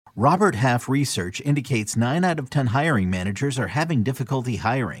Robert Half research indicates 9 out of 10 hiring managers are having difficulty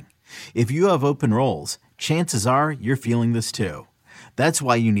hiring. If you have open roles, chances are you're feeling this too. That's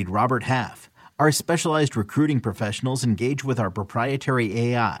why you need Robert Half. Our specialized recruiting professionals engage with our proprietary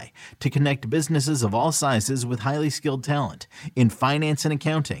AI to connect businesses of all sizes with highly skilled talent in finance and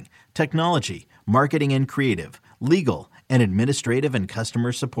accounting, technology, marketing and creative, legal, and administrative and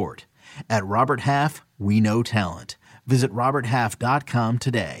customer support. At Robert Half, we know talent. Visit roberthalf.com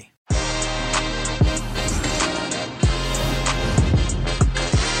today.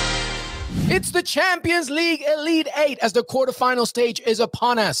 It's the Champions League Elite Eight as the quarterfinal stage is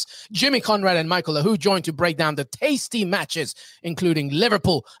upon us. Jimmy Conrad and Michael Lahoud join to break down the tasty matches, including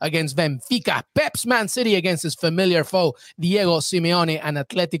Liverpool against Benfica, Pep's Man City against his familiar foe, Diego Simeone and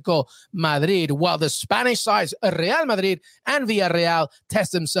Atletico Madrid, while the Spanish sides, Real Madrid and Villarreal,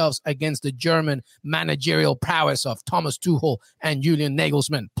 test themselves against the German managerial prowess of Thomas Tuchel and Julian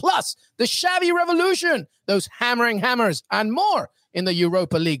Nagelsmann. Plus, the Xavi Revolution, those hammering hammers, and more in the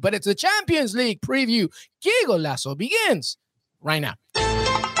Europa League. But it's the Champions League preview. Que Golazo begins right now.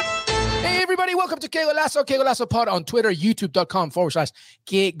 Hey, everybody. Welcome to Que Golazo. Que Golazo Pod on Twitter,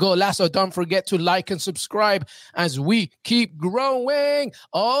 youtube.com/Que Golazo. Don't forget to like and subscribe as we keep growing.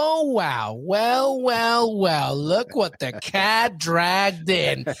 Oh, wow. Well. Look what the cat dragged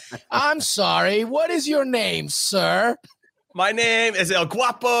in. I'm sorry. What is your name, sir? My name is El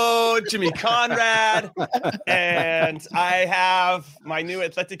Guapo, Jimmy Conrad, and I have my new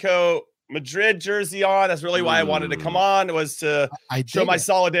Atletico Madrid jersey on. That's really why I wanted to come on, was to show my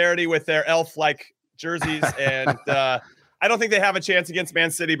solidarity with their elf-like jerseys. And I don't think they have a chance against Man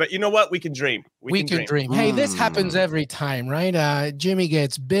City, but you know what? We can dream. We can dream. Hey, this happens every time, right? Jimmy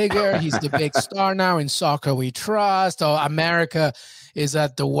gets bigger. He's the big star now in Soccer We Trust. Oh, America is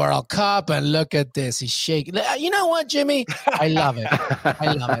at the World Cup, and look at this. He's shaking. You know what, Jimmy? I love it.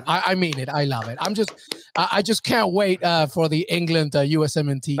 I mean it. I love it. I just can't wait for the England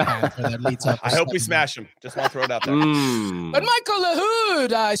USMNT panther that leads up. I hope we smash him. Just want to throw it out there. But Michael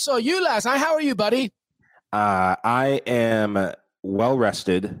Lahoud, I saw you last night. How are you, buddy? I am well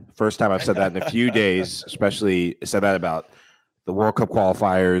rested. First time I've said that in a few days, especially said that about the World Cup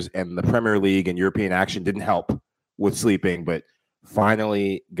qualifiers and the Premier League and European action didn't help with sleeping, but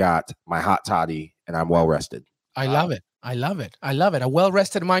finally got my hot toddy and I'm well rested. I love it. A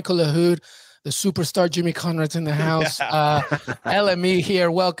well-rested Michael Lahoud, the superstar Jimmy Conrad's in the house. LME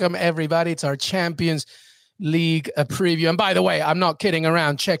here. Welcome, everybody. It's our Champions League preview. And by the way, I'm not kidding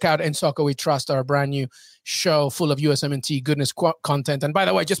around. Check out In Soccer We Trust, our brand new show full of USMNT goodness content. And by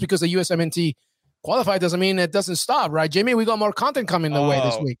the way, just because the USMNT qualified doesn't mean it doesn't stop, right, Jimmy? We got more content coming the way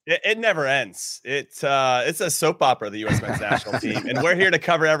this week. It never ends. It's a soap opera, the U.S. men's national team, and we're here to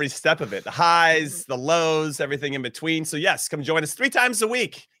cover every step of it, the highs, the lows, everything in between. So yes, come join us 3 times a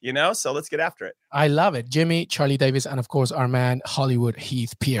week, so let's get after it. I love it. Jimmy, Charlie Davis, and of course, our man, Hollywood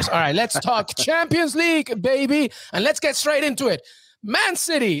Heath Pierce. All right, let's talk Champions League, baby, and let's get straight into it. Man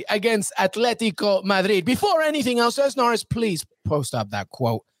City against Atletico Madrid. Before anything else, Norris, please post up that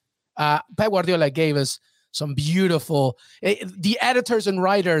quote. Pep Guardiola gave us some beautiful, the editors and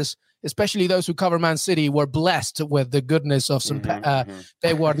writers, especially those who cover Man City, were blessed with the goodness of some Pep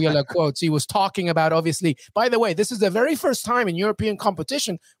Guardiola quotes. He was talking about, obviously, by the way, this is the very first time in European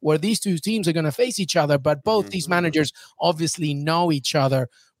competition where these two teams are going to face each other, but both these managers obviously know each other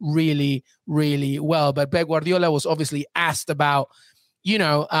really, really well. But Pep Guardiola was obviously asked about,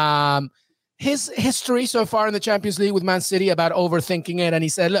 his history so far in the Champions League with Man City, about overthinking it. And he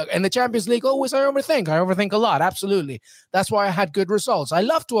said, look, in the Champions League, always I overthink a lot. Absolutely. That's why I had good results. I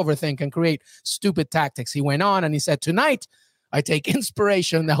love to overthink and create stupid tactics. He went on and he said, tonight, I take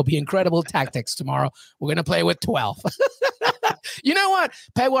inspiration. There'll be incredible tactics tomorrow. We're going to play with 12. You know what,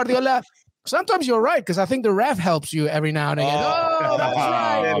 Pep Guardiola? Sometimes you're right, because I think the ref helps you every now and again. Oh, that's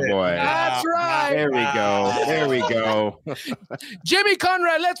right. Oh, boy. That's right. There we go. Jimmy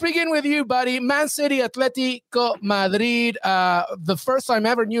Conrad, let's begin with you, buddy. Man City, Atletico Madrid, the first time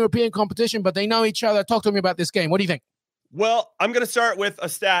ever in European competition, but they know each other. Talk to me about this game. What do you think? Well, I'm going to start with a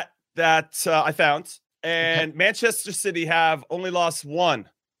stat that I found. And Manchester City have only lost 1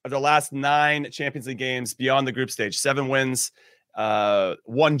 of their last 9 Champions League games beyond the group stage. 7 wins,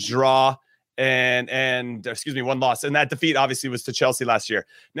 1 draw. And 1 loss. And that defeat obviously was to Chelsea last year.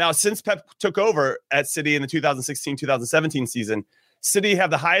 Now, since Pep took over at City in the 2016-2017 season, City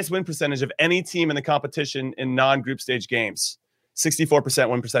have the highest win percentage of any team in the competition in non-group stage games. 64%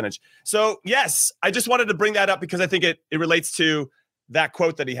 win percentage. So, yes, I just wanted to bring that up because I think it relates to that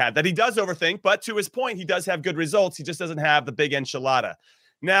quote that he had, that he does overthink, but to his point, he does have good results. He just doesn't have the big enchilada.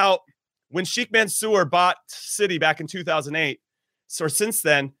 Now, when Sheikh Mansour bought City back in 2008, or since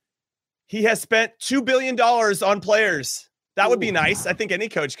then, He has spent $2 billion on players. That would be nice. I think any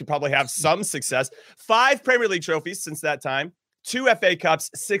coach could probably have some success. 5 Premier League trophies since that time, 2 FA Cups,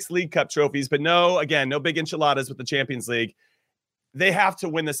 6 League Cup trophies, but no big enchiladas with the Champions League. They have to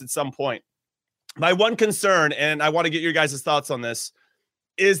win this at some point. My one concern, and I want to get your guys' thoughts on this,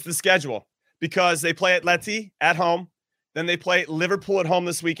 is the schedule, because they play Atleti at home. Then they play Liverpool at home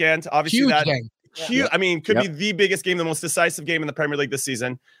this weekend. Obviously, Huge game. Huge. I mean, could be the biggest game, the most decisive game in the Premier League this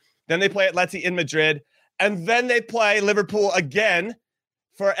season. Then they play Atleti in Madrid. And then they play Liverpool again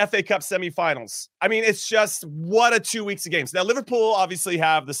for FA Cup semifinals. I mean, it's just what a 2 weeks of games. Now, Liverpool obviously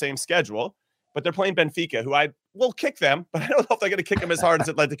have the same schedule, but they're playing Benfica, who I will kick them, but I don't know if they're going to kick them as hard as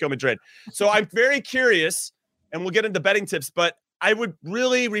Atletico Madrid. So I'm very curious, and we'll get into betting tips, but I would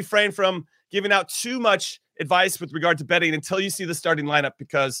really refrain from giving out too much advice with regard to betting until you see the starting lineup,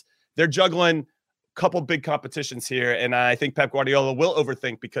 because they're juggling a couple big competitions here, and I think Pep Guardiola will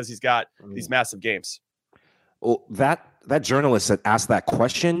overthink because he's got these massive games. Well, that journalist that asked that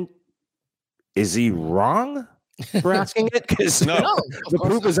question, is he wrong for asking it? Because the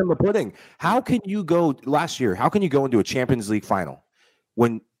proof is in the pudding. How can you go into a Champions League final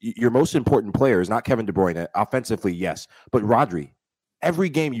when your most important player is not Kevin De Bruyne? Offensively, yes, but Rodri. Every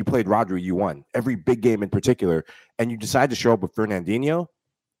game you played Rodri, you won. Every big game in particular, and you decide to show up with Fernandinho.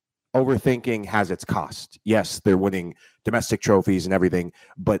 Overthinking has its cost. Yes, they're winning domestic trophies and everything,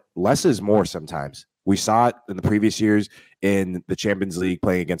 but less is more sometimes. We saw it in the previous years in the Champions League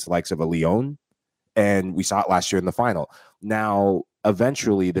playing against the likes of a Lyon, and we saw it last year in the final. Now,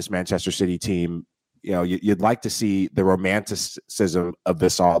 eventually, this Manchester City team, you'd like to see the romanticism of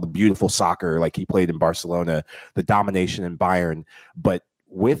this all, the beautiful soccer like he played in Barcelona, the domination in Bayern. But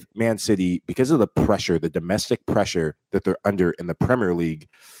with Man City, because of the pressure, the domestic pressure that they're under in the Premier League,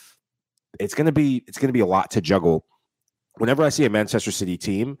 it's going to be a lot to juggle. Whenever I see a Manchester City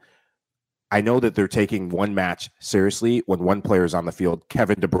team, I know that they're taking one match seriously when one player is on the field,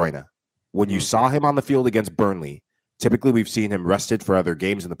 Kevin De Bruyne. When you saw him on the field against Burnley, typically we've seen him rested for other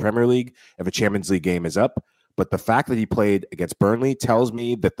games in the Premier League if a Champions League game is up. But the fact that he played against Burnley tells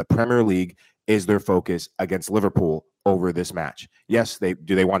me that the Premier League is their focus against Liverpool over this match. Yes, they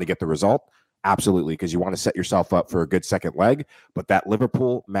want to get the result? Absolutely, because you want to set yourself up for a good second leg. But that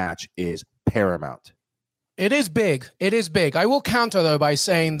Liverpool match is paramount. It is big. It is big. I will counter, though, by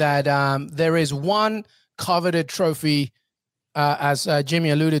saying that there is one coveted trophy, as Jimmy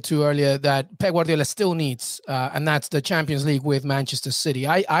alluded to earlier, that Pep Guardiola still needs, and that's the Champions League with Manchester City.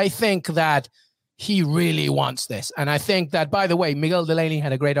 I think that he really wants this. And I think that, by the way, Miguel Delaney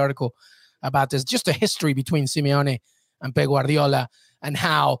had a great article about this, just a history between Simeone and Pep Guardiola, and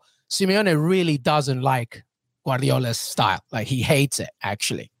how Simeone really doesn't like Guardiola's style. Like, he hates it,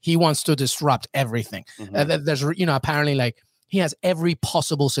 actually. He wants to disrupt everything. There's, apparently, like, he has every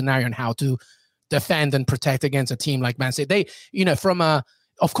possible scenario on how to defend and protect against a team like Man City. They,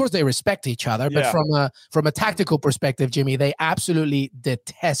 of course they respect each other, but from a tactical perspective, Jimmy, they absolutely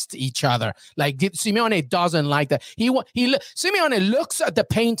detest each other. Like, Simeone doesn't like that. Simeone looks at the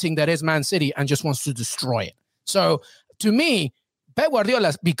painting that is Man City and just wants to destroy it. So, to me, Pep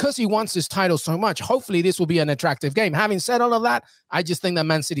Guardiola, because he wants this title so much, hopefully this will be an attractive game. Having said all of that, I just think that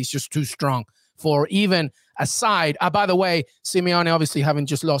Man City is just too strong for even a side. By the way, Simeone obviously having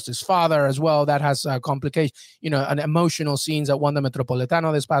just lost his father as well. That has complications, an emotional scenes at Wanda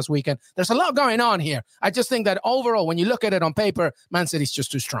Metropolitano this past weekend. There's a lot going on here. I just think that overall, when you look at it on paper, Man City is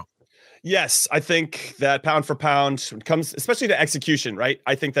just too strong. Yes, I think that pound for pound, when it comes especially to execution, right?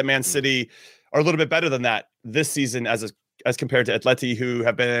 I think that Man City are a little bit better than that this season as compared to Atleti, who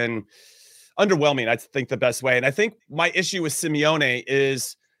have been underwhelming, I think, the best way. And I think my issue with Simeone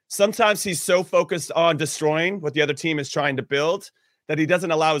is sometimes he's so focused on destroying what the other team is trying to build that he doesn't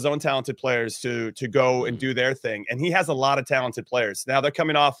allow his own talented players to go and do their thing. And he has a lot of talented players. Now they're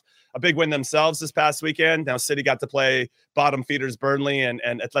coming off a big win themselves this past weekend. Now City got to play bottom feeders Burnley, and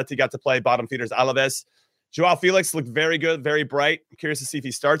Atleti got to play bottom feeders Alaves. Joao Felix looked very good, very bright. I'm curious to see if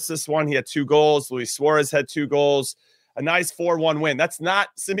he starts this one. He had 2 goals. Luis Suarez had 2 goals. A nice 4-1 win. That's not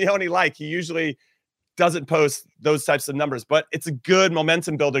Simeone-like. He usually doesn't post those types of numbers, but it's a good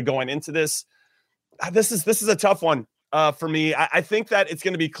momentum builder going into this. This is a tough one for me. I think that it's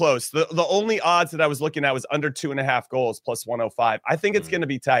going to be close. The only odds that I was looking at was under 2.5 goals plus 105. I think it's going to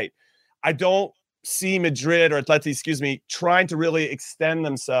be tight. I don't see Madrid or Atleti, trying to really extend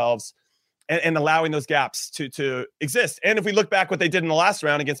themselves and allowing those gaps to exist. And if we look back what they did in the last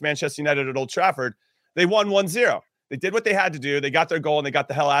round against Manchester United at Old Trafford, they won 1-0. They did what they had to do. They got their goal and they got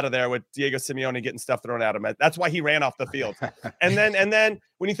the hell out of there with Diego Simeone getting stuff thrown at him. That's why he ran off the field. And then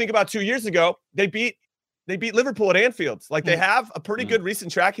when you think about 2 years ago, they beat they beat Liverpool at Anfield. Like they have a pretty good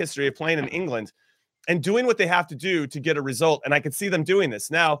recent track history of playing in England and doing what they have to do to get a result. And I could see them doing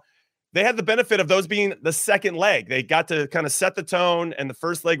this. Now, they had the benefit of those being the second leg. They got to kind of set the tone, and the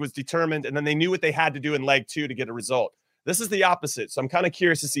first leg was determined, and then they knew what they had to do in leg 2 to get a result. This is the opposite. So I'm kind of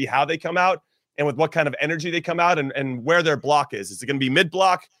curious to see how they come out and with what kind of energy they come out and where their block is. Is it going to be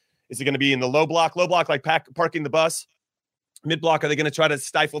mid-block? Is it going to be in the low block? Low block, like parking the bus. Mid-block, are they going to try to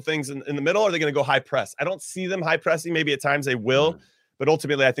stifle things in the middle, or are they going to go high press? I don't see them high pressing. Maybe at times they will. But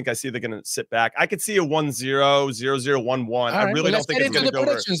ultimately, I think I see they're going to sit back. I could see a 1-0, 0-0, 1-1. I really don't think it's going to go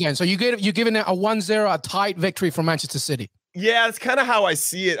predictions then. So you're giving it a 1-0, a tight victory for Manchester City. Yeah, it's kind of how I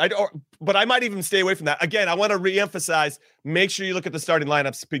see it. But I might even stay away from that. Again, I want to reemphasize, make sure you look at the starting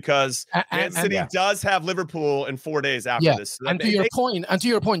lineups because Man City does have Liverpool in 4 days after this. So and to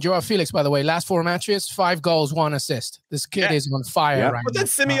your point, Joao Felix, by the way, last 4 matches, 5 goals, 1 assist. This kid is on fire right but now.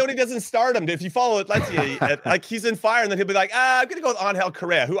 But then Simeone doesn't start him. If you follow Atletico, like he's in fire, and then he'll be like, I'm going to go with Angel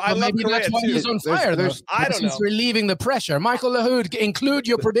Correa, who I love. Maybe that's why he's on fire, though. I don't know. He's relieving the pressure. Michael Lahoud, include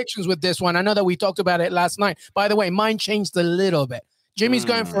your predictions with this one. I know that we talked about it last night. By the way, mine changed a little bit. Jimmy's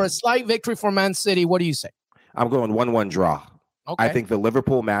going for a slight victory for Man City. What do you say? I'm going 1-1 draw. Okay. I think the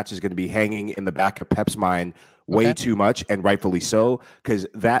Liverpool match is going to be hanging in the back of Pep's mind way too much, and rightfully so, because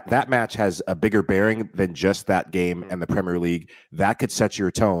that match has a bigger bearing than just that game and the Premier League. That could set your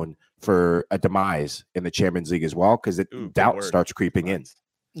tone for a demise in the Champions League as well, because doubt starts creeping in.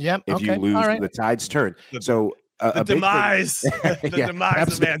 Yeah, if you lose, the tides turn. So the demise,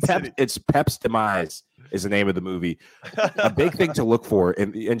 demise of Man City. It's Pep's demise is the name of the movie. A big thing to look for,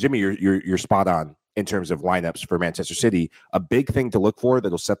 and Jimmy, you're spot on in terms of lineups for Manchester City. A big thing to look for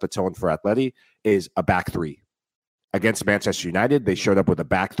that'll set the tone for Atleti is a back 3. Against Manchester United, they showed up with a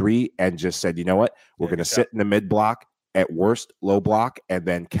back 3 and just said, you know what, we're going to sit in the mid block, at worst low block, and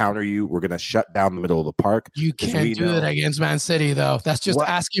then counter you. We're going to shut down the middle of the park. You can't do it against Man City, though. That's just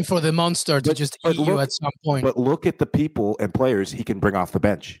asking for the monster to just eat you at some point. But look at the people and players he can bring off the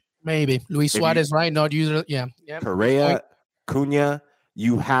bench. Maybe Luis Suarez, right? Not usually, Correa, Cunha.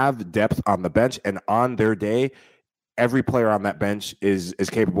 You have depth on the bench, and on their day, every player on that bench is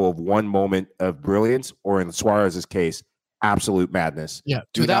capable of one moment of brilliance, or in Suarez's case, absolute madness. Yeah.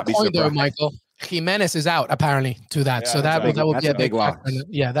 To that point, though, Michael, Jimenez is out apparently to that, so that would be a big loss.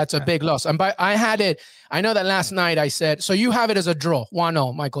 Yeah, that's a big loss. And I had it. I know that last night I said so. You have it as a draw,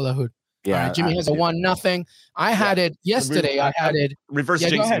 1-0, Michael Lahoud. Yeah, right, Jimmy has a 1-0. I had it yesterday. I had it reverse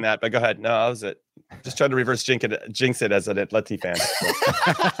jinxing that, but go ahead. No, that was it. Just trying to reverse jinx it as an Atleti fan.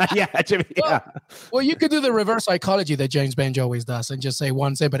 Yeah, Jimmy. Well, you could do the reverse psychology that James Benge always does and just say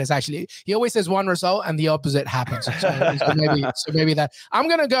one thing, but it's actually he always says one result and the opposite happens. So maybe that I'm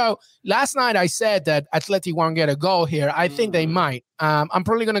gonna go. Last night I said that Atleti won't get a goal here. I think they might. I'm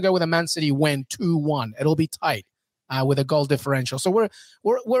probably gonna go with a Man City win 2-1. It'll be tight. With a goal differential, so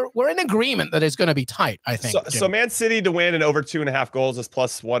we're in agreement that it's going to be tight. I think. So Man City to win and over 2.5 goals is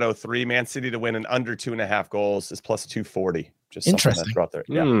plus 103. Man City to win and under 2.5 goals is plus 240. Just interesting. Out there.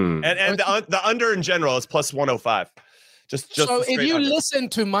 Yeah, and the under in general is plus 105. Just so if you listen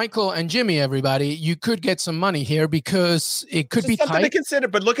to Michael and Jimmy, everybody, you could get some money here because it could be something tight. to consider.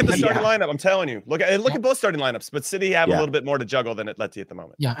 But look at the starting lineup. I'm telling you, look at both starting lineups. But City have a little bit more to juggle than Atleti at the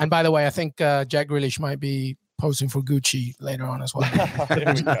moment. Yeah, and by the way, I think Jack Grealish might be posing for Gucci later on as well.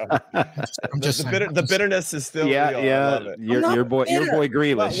 I'm just the bitterness is still real. Your boy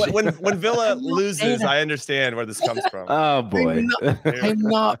Grealish. When Villa loses, I understand where this comes from. Oh boy, I'm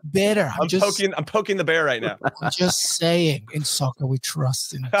not bitter. I'm poking the bear right now. I'm just saying, in soccer we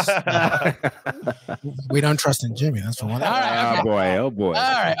trust in we don't trust in Jimmy. That's for one. All right. Okay. Oh boy.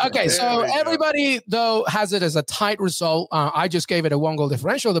 All right. Okay. So everybody though has it as a tight result. I just gave it a 1 goal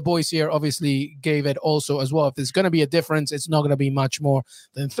differential. The boys here obviously gave it also as well. If there's going to be a difference, it's not going to be much more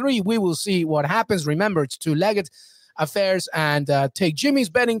than 3. We will see what happens. Remember, it's 2-legged affairs, and take Jimmy's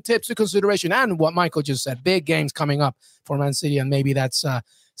betting tips to consideration and what Michael just said. Big games coming up for Man City, and maybe that's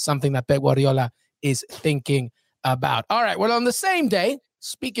something that Pep Guardiola is thinking about. All right. Well, on the same day,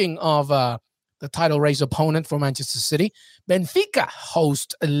 speaking of the title race opponent for Manchester City, Benfica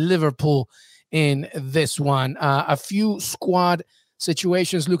host Liverpool in this one. A few squad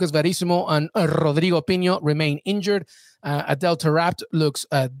situations. Lucas Verissimo and Rodrigo Pinho remain injured. Adel Taarabt looks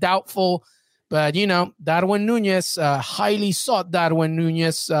doubtful. But, Darwin Núñez, highly sought Darwin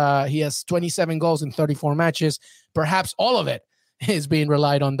Núñez. He has 27 goals in 34 matches. Perhaps all of it is being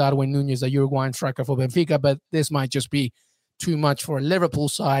relied on Darwin Núñez, the Uruguayan striker for Benfica. But this might just be too much for a Liverpool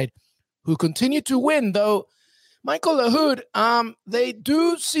side who continue to win, though. Michael Lahoud, they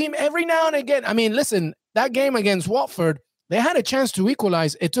do seem every now and again. I mean, listen, that game against Watford, They had a chance to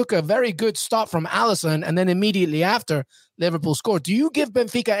equalize. It took a very good stop from Alisson, and then immediately after, Liverpool scored. Do you give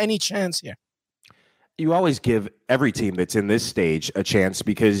Benfica any chance here? You always give every team that's in this stage a chance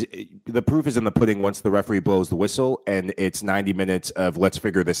because the proof is in the pudding once the referee blows the whistle and it's 90 minutes of let's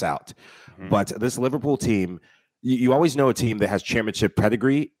figure this out. Mm-hmm. But this Liverpool team, you always know a team that has championship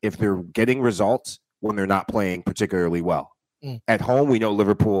pedigree if they're getting results when they're not playing particularly well. At home, we know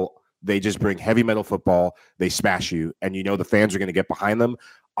Liverpool, they just bring heavy metal football. They smash you, and you know the fans are going to get behind them.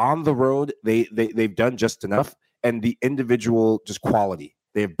 On the road, they've done just enough, and the individual just quality.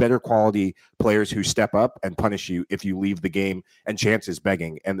 They have better quality players who step up and punish you if you leave the game and chances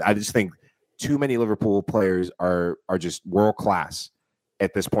begging. And I just think too many Liverpool players are just world class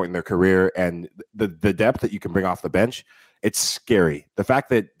at this point in their career, and the depth that you can bring off the bench, it's scary. The fact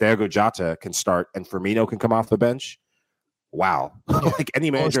that Diogo Jota can start and Firmino can come off the bench. Wow. Like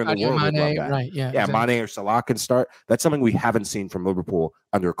any manager in the world would love that. Right, yeah, exactly. Mane or Salah can start. That's something we haven't seen from Liverpool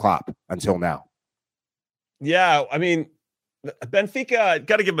under Klopp until now. Yeah, I mean, Benfica,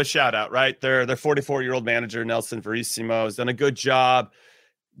 got to give them a shout out, right? Their 44-year-old manager, Nelson Verissimo, has done a good job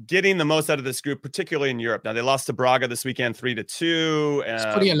getting the most out of this group, particularly in Europe. Now, they lost to Braga this weekend 3-2. It's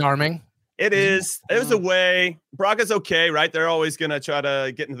pretty alarming. It is. It was a way. Braga's okay, right? They're always going to try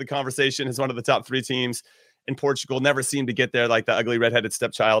to get into the conversation as one of the top 3 teams in Portugal. Never seemed to get there like the ugly redheaded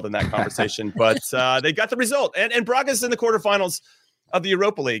stepchild in that conversation. But they got the result. And Braga's in the quarterfinals of the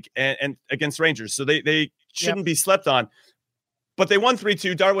Europa League and against Rangers. So they shouldn't be slept on. But they won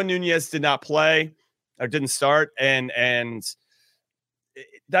 3-2. Darwin Nunez did not play or didn't start. And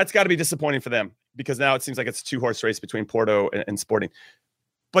that's got to be disappointing for them because now it seems like it's a 2-horse race between Porto and Sporting.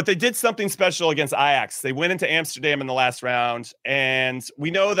 But they did something special against Ajax. They went into Amsterdam in the last round. And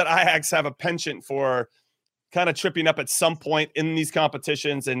we know that Ajax have a penchant for kind of tripping up at some point in these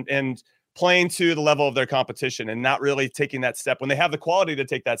competitions and playing to the level of their competition and not really taking that step when they have the quality to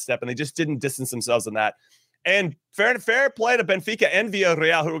take that step. And they just didn't distance themselves in that. And fair play to Benfica and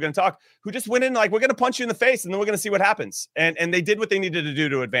Villarreal, who we're going to talk, who just went in like, we're going to punch you in the face and then we're going to see what happens. And they did what they needed to do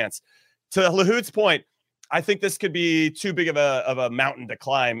to advance. To Lahoud's point, I think this could be too big of a mountain to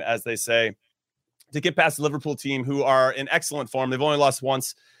climb, as they say, to get past the Liverpool team, who are in excellent form. They've only lost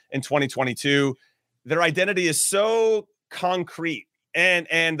once in 2022. Their identity is so concrete.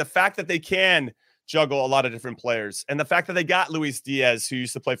 And the fact that they can juggle a lot of different players, and the fact that they got Luis Diaz, who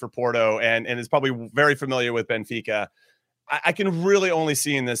used to play for Porto and is probably very familiar with Benfica, I can really only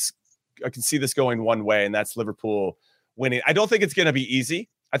see this going one way, and that's Liverpool winning. I don't think it's going to be easy.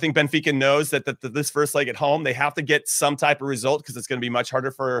 I think Benfica knows that this first leg at home, they have to get some type of result because it's going to be much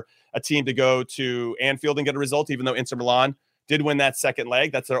harder for a team to go to Anfield and get a result, even though Inter Milan did win that second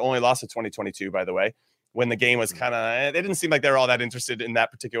leg. That's their only loss of 2022, by the way, when the game was kind of, they didn't seem like they were all that interested in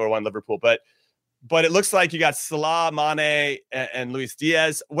that particular one, Liverpool. But it looks like you got Salah, Mane, and Luis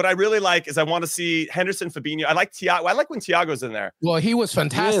Diaz. What I really like is I want to see Henderson, Fabinho. I like Thiago. I like when Thiago's in there. Well, he was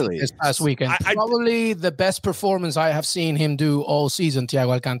fantastic this past weekend. Probably the best performance I have seen him do all season,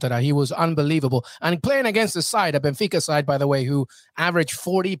 Thiago Alcantara. He was unbelievable. And playing against the side, a Benfica side, by the way, who averaged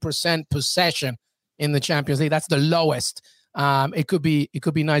 40% possession in the Champions League. That's the lowest. It could be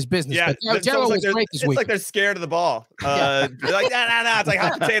nice business. Yeah, but Thiago was great this week. It's like they're scared of the ball. They're like, no. It's like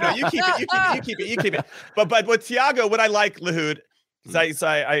hot potato. You keep it. But with Thiago, what I like, Lahoud, because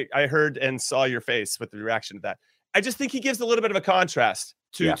I heard and saw your face with the reaction to that. I just think he gives a little bit of a contrast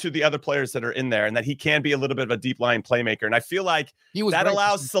to the other players that are in there, and that he can be a little bit of a deep line playmaker. And I feel like that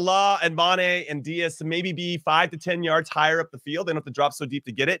allows Salah and Mane and Diaz to maybe be 5 to 10 yards higher up the field. They don't have to drop so deep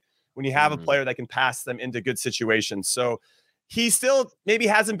to get it when you have a player that can pass them into good situations. So he still maybe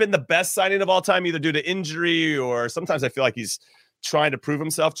hasn't been the best signing of all time, either due to injury or sometimes I feel like he's trying to prove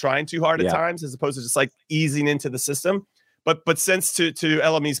himself, trying too hard at times, as opposed to just like easing into the system. But since to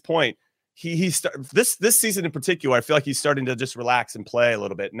LME's point, this season in particular, I feel like he's starting to just relax and play a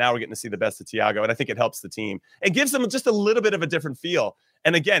little bit. Now we're getting to see the best of Thiago, and I think it helps the team and gives them just a little bit of a different feel.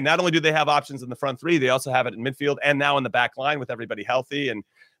 And again, not only do they have options in the front three, they also have it in midfield and now in the back line with everybody healthy. And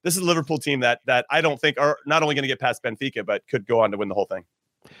this is a Liverpool team that I don't think are not only going to get past Benfica, but could go on to win the whole thing.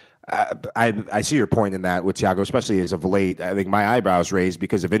 I see your point in that with Thiago, especially as of late. I think my eyebrows raised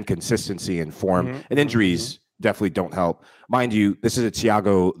because of inconsistency in form and injuries. Definitely don't help. Mind you, this is a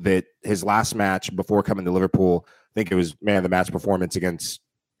Thiago that his last match before coming to Liverpool, I think it was man of the match performance against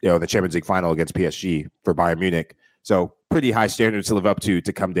the Champions League final against PSG for Bayern Munich. So pretty high standards to live up to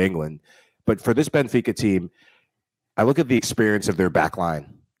come to England. But for this Benfica team, I look at the experience of their back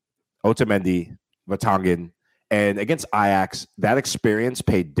line. Otamendi, Vertonghen, and against Ajax, that experience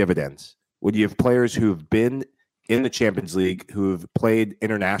paid dividends. When you have players who've been in the Champions League, who've played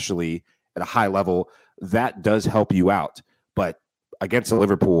internationally at a high level, that does help you out. But against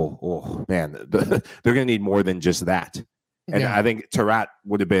Liverpool, oh man, they're going to need more than just that. And I think Tarat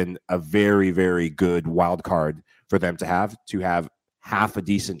would have been a very, very good wild card for them to have half a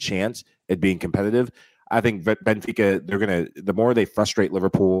decent chance at being competitive. I think Benfica, the more they frustrate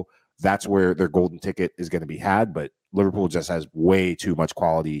Liverpool, that's where their golden ticket is going to be had. But Liverpool just has way too much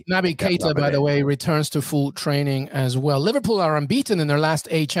quality. Naby Keita, by the way, returns to full training as well. Liverpool are unbeaten in their last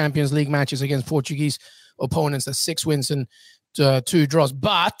 8 Champions League matches against Portuguese opponents. That's 6 wins and 2 draws.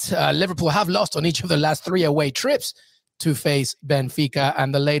 But Liverpool have lost on each of their last 3 away trips to face Benfica.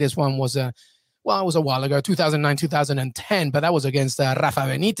 And the latest one was it was a while ago, 2009, 2010. But that was against Rafa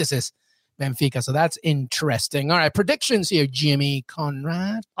Benitez's Benfica. So that's interesting. All right, predictions here, Jimmy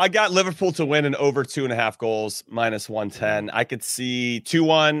Conrad. I got Liverpool to win and over 2.5 goals, -110. I could see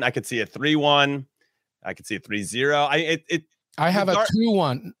 2-1. I could see a 3-1. I could see a 3-0. I have a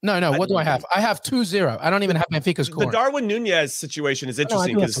 2-1. No. What do I have? I have 2-0. I don't even have Benfica score. The Darwin Nunez situation is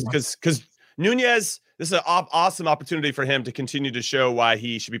interesting because Nunez, this is an awesome opportunity for him to continue to show why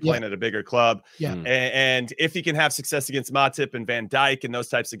he should be playing at a bigger club. Yeah. And if he can have success against Matip and Van Dijk and those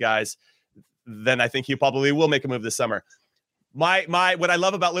types of guys, then I think he probably will make a move this summer. What I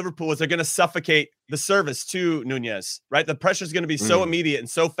love about Liverpool is they're going to suffocate the service to Nunez, right? The pressure is going to be so immediate and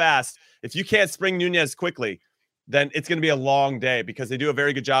so fast. If you can't spring Nunez quickly, then it's going to be a long day because they do a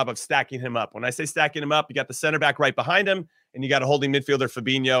very good job of stacking him up. When I say stacking him up, you got the center back right behind him, and you got a holding midfielder,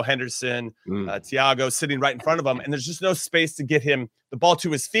 Fabinho, Henderson, Thiago sitting right in front of him, and there's just no space to get him the ball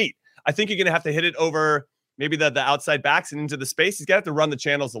to his feet. I think you're going to have to hit it over maybe the outside backs and into the space. He's going to have to run the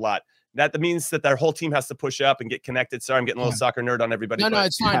channels a lot. That means that their whole team has to push up and get connected. Sorry, I'm getting a little soccer nerd on everybody. No,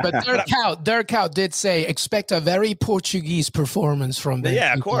 it's fine. But Dirk Kuyt did say expect a very Portuguese performance from them.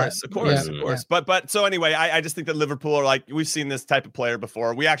 Yeah, of course. But so anyway, I just think that Liverpool are like, we've seen this type of player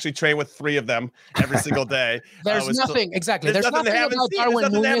before. We actually train with 3 of them every single day. There's nothing about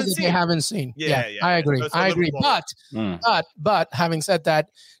Darwin Nunez that they haven't seen. Yeah, I agree. But having said that,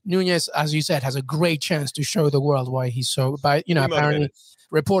 Nunez, as you said, has a great chance to show the world why he's so. But apparently.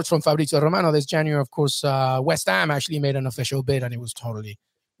 Reports from Fabrizio Romano this January, of course, West Ham actually made an official bid and it was totally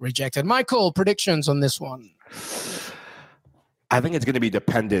rejected. Michael, predictions on this one? I think it's going to be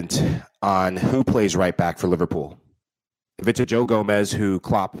dependent on who plays right back for Liverpool. If it's a Joe Gomez who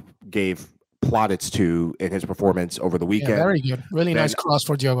Klopp gave plaudits to in his performance over the weekend. Yeah, very good. Really nice cross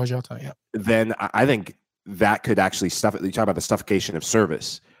for Diogo Jota. Yeah. Then I think that could actually you talk about the suffocation of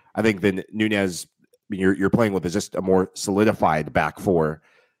service. I think then Nunez, you're playing with is just a more solidified back 4,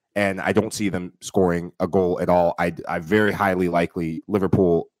 and I don't see them scoring a goal at all. I very highly likely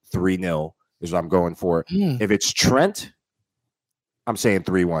Liverpool 3-0 is what I'm going for. If it's Trent, I'm saying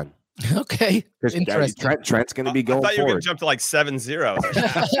 3-1. Okay, interesting. Trent's going to be going forward. I thought you were going to jump to like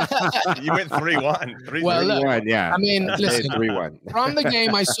 7-0. You went 3-1. 3-1, yeah. I mean, listen, 3-1. From the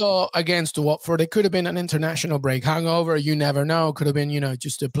game I saw against Watford, it could have been an international break, hangover, you never know. Could have been,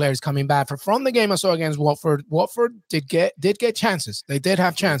 just the players coming back. From the game I saw against Watford did get chances. They did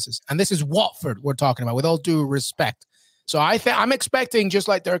have chances. And this is Watford we're talking about, with all due respect. So I'm expecting, just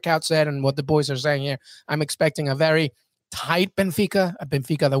like Dirk Kuyt said and what the boys are saying here, I'm expecting a very tight Benfica, a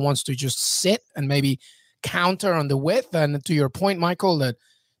Benfica that wants to just sit and maybe counter on the width. And to your point, Michael, that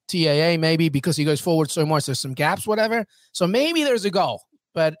TAA maybe because he goes forward so much, there's some gaps, whatever. So maybe there's a goal,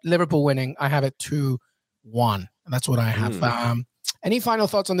 but Liverpool winning, I have it 2-1. That's what I have. Any final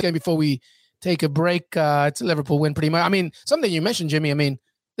thoughts on the game before we take a break? It's a Liverpool win pretty much. I mean, something you mentioned, Jimmy,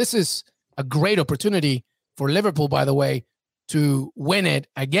 this is a great opportunity for Liverpool, by the way, to win it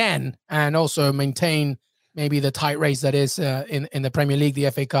again and also maintain maybe the tight race that is in the Premier League, the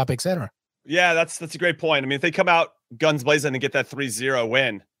FA Cup, etc. Yeah, that's a great point. I mean, if they come out guns blazing and get that 3-0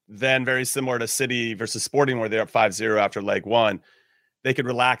 win, then very similar to City versus Sporting, where they're up 5-0 after leg 1, they could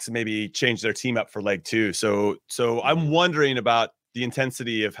relax and maybe change their team up for leg 2. So I'm wondering about the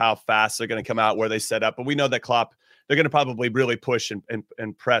intensity of how fast they're going to come out, where they set up. But we know that Klopp, they're going to probably really push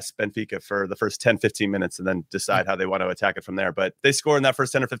and press Benfica for the first 10, 15 minutes and then decide how they want to attack it from there. But they score in that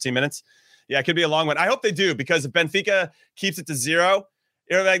first 10 or 15 minutes. Yeah, it could be a long one. I hope they do, because if Benfica keeps it to 0,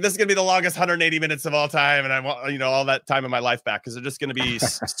 you're like, this is going to be the longest 180 minutes of all time. And I want, all that time in my life back, because they're just going to be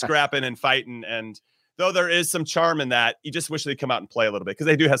scrapping and fighting. And though there is some charm in that, you just wish they'd come out and play a little bit, because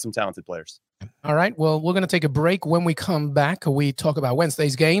they do have some talented players. All right. Well, we're going to take a break. When we come back, we talk about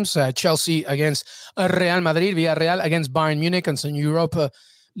Wednesday's games. Chelsea against Real Madrid, Villarreal against Bayern Munich, and some Europa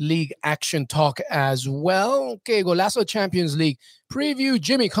League action talk as well. Okay, Golazo Champions League preview.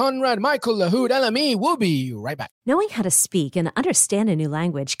 Jimmy Conrad, Michael Lahoud, LME. We'll be right back. Knowing how to speak and understand a new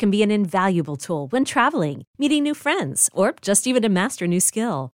language can be an invaluable tool when traveling, meeting new friends, or just even to master a new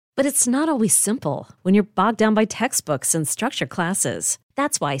skill. But it's not always simple when you're bogged down by textbooks and structure classes.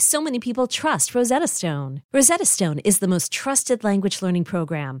 That's why so many people trust Rosetta Stone. Rosetta Stone is the most trusted language learning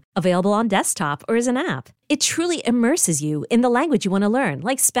program, available on desktop or as an app. It truly immerses you in the language you want to learn,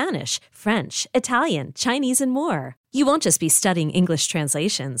 like Spanish, French, Italian, Chinese, and more. You won't just be studying English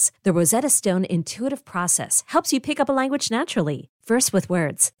translations. The Rosetta Stone intuitive process helps you pick up a language naturally, first with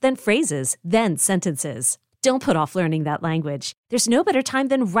words, then phrases, then sentences. Don't put off learning that language. There's no better time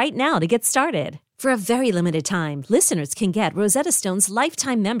than right now to get started. For a very limited time, listeners can get Rosetta Stone's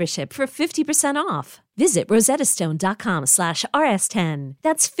lifetime membership for 50% off. Visit rosettastone.com/rs10.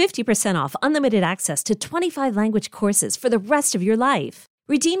 That's 50% off unlimited access to 25 language courses for the rest of your life.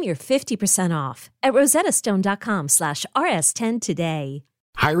 Redeem your 50% off at rosettastone.com/rs10 today.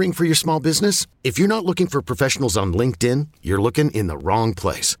 Hiring for your small business? If you're not looking for professionals on LinkedIn, you're looking in the wrong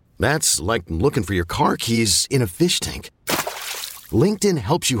place. That's like looking for your car keys in a fish tank. LinkedIn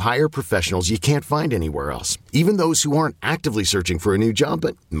helps you hire professionals you can't find anywhere else, even those who aren't actively searching for a new job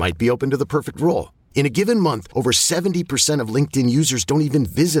but might be open to the perfect role. In a given month, over 70% of LinkedIn users don't even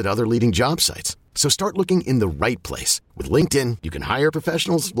visit other leading job sites. So start looking in the right place. With LinkedIn, you can hire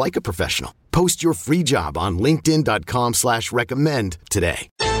professionals like a professional. Post your free job on linkedin.com/recommend today.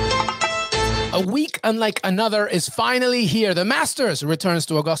 A week unlike another is finally here. The Masters returns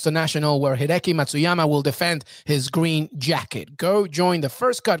to Augusta National, where Hideki Matsuyama will defend his green jacket. Go join the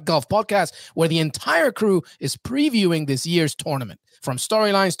First Cut Golf podcast, where the entire crew is previewing this year's tournament. From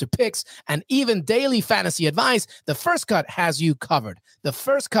storylines to picks and even daily fantasy advice, the First Cut has you covered. The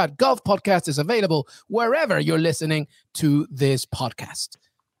First Cut Golf podcast is available wherever you're listening to this podcast.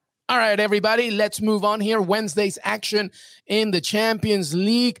 All right, everybody, let's move on here. Wednesday's action in the Champions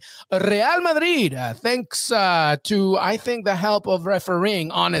League. Real Madrid, thanks to, I think, the help of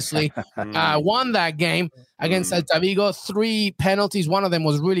refereeing, honestly, won that game against Celta Vigo. 3 penalties. One of them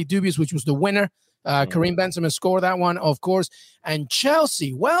was really dubious, which was the winner. Karim Benzema scored that one, of course. And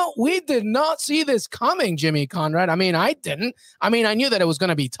Chelsea, well, we did not see this coming, Jimmy Conrad. I mean, I didn't. I mean, I knew that it was going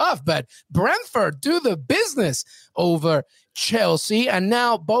to be tough, but Brentford do the business over Chelsea, and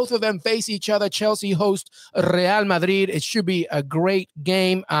now both of them face each other. Chelsea host Real Madrid. It should be a great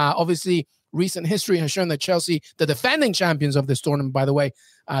game. Obviously, recent history has shown that Chelsea, the defending champions of this tournament, by the way,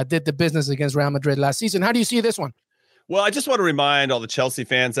 did the business against Real Madrid last season. How do you see this one? Well, I just want to remind all the Chelsea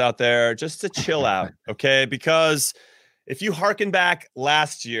fans out there just to chill out, okay? Because if you hearken back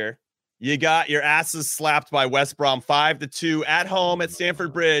last year, you got your asses slapped by West Brom 5-2 at home at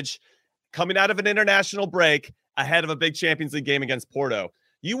Stamford Bridge, coming out of an international break ahead of a big Champions League game against Porto.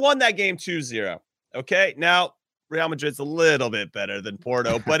 You won that game 2-0, okay? Now, Real Madrid's a little bit better than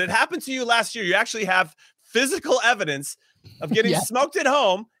Porto, but it happened to you last year. You actually have physical evidence of getting smoked at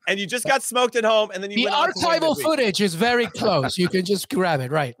home, and you just got smoked at home, and then you the archival footage is very close. You can just grab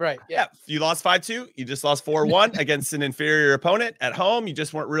it. Right. Yeah. You lost 5-2. You just lost 4-1 against an inferior opponent at home. You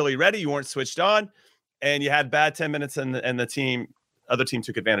just weren't really ready. You weren't switched on, and you had bad 10 minutes, and the other team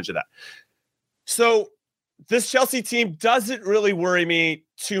took advantage of that. So this Chelsea team doesn't really worry me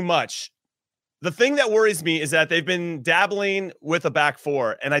too much. The thing that worries me is that they've been dabbling with a back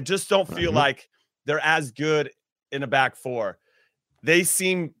four, and I just don't feel like they're as good in a back four. They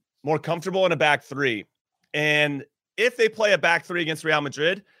seem more comfortable in a back three. And if they play a back three against Real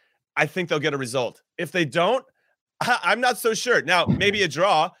Madrid, I think they'll get a result. If they don't, I'm not so sure. Now, maybe a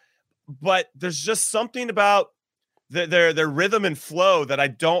draw, but there's just something about their rhythm and flow that I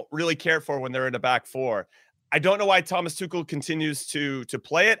don't really care for when they're in a back four. I don't know why Thomas Tuchel continues to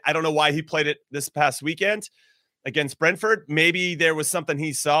play it. I don't know why he played it this past weekend against Brentford. Maybe there was something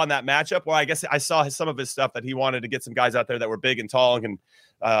he saw in that matchup. Well, I guess I saw some of his stuff that he wanted to get some guys out there that were big and tall, and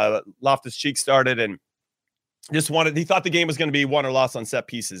Loftus-Cheek started, and he thought the game was going to be won or lost on set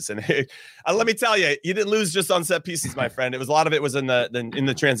pieces. And let me tell you, you didn't lose just on set pieces, my friend. A lot of it was in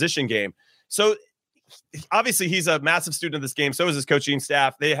the transition game. So obviously he's a massive student of this game. So is his coaching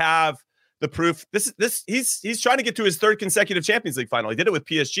staff. They have the proof. He's trying to get to his 3rd consecutive Champions League final. He did it with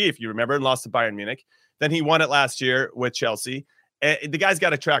PSG, if you remember, and lost to Bayern Munich. Then he won it last year with Chelsea. The guy's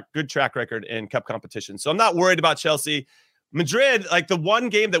got a good track record in cup competition. So I'm not worried about Chelsea. Madrid, like the one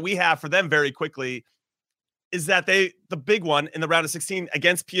game that we have for them very quickly is that the big one in the round of 16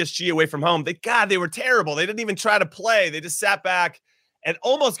 against PSG away from home, they were terrible. They didn't even try to play. They just sat back and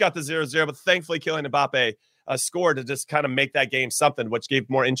almost got the 0-0, but thankfully Kylian Mbappe scored to just kind of make that game something, which gave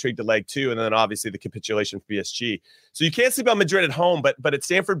more intrigue to leg 2, and then obviously the capitulation for PSG. So you can't sleep on Madrid at home, but at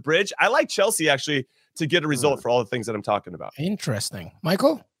Stamford Bridge, I like Chelsea actually to get a result for all the things that I'm talking about. Interesting.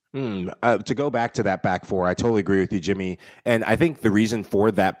 Michael? To go back to that back four, I totally agree with you, Jimmy. And I think the reason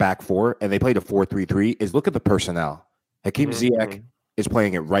for that back four, and they played a 4-3-3, is look at the personnel. Hakeem Ziyech, is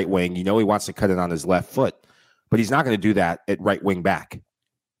playing at right wing. You know he wants to cut it on his left foot, but he's not going to do that at right wing back.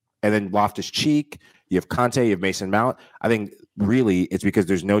 And then Loftus-Cheek, you have Conte, you have Mason Mount. I think really it's because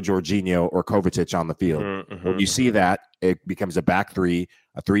there's no Jorginho or Kovacic on the field. When you see that, it becomes a back three,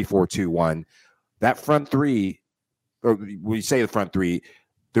 a 3-4-2-1. That front three, or when you say the front three,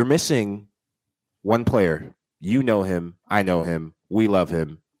 they're missing one player. You know him. I know him. We love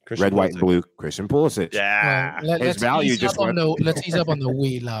him. Christian Red, Pulisic. white, and blue. Christian Pulisic. Yeah. Well, His value just went. Let's ease up on the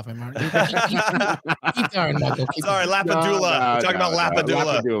we love him. Keep going, Michael. Sorry, Lapadula. We're talking about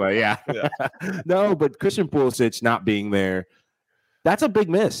Lapadula. Lapadula, yeah. No, but Christian Pulisic not being there, that's a big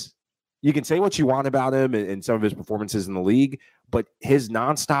miss. You can say what you want about him and some of his performances in the league, but his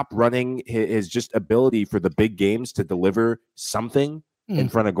nonstop running, his just ability for the big games to deliver something in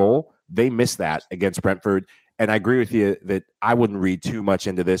front of goal, they missed that against Brentford. And I agree with you that I wouldn't read too much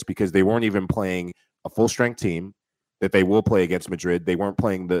into this because they weren't even playing a full-strength team that they will play against Madrid. They weren't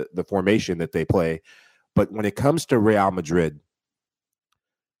playing the formation that they play. But when it comes to Real Madrid,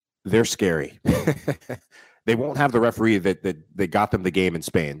 they're scary. They won't have the referee that got them the game in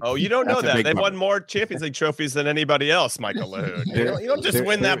Spain. Oh, you don't know that. They've won more Champions League trophies than anybody else, Michael Lahoud. You don't just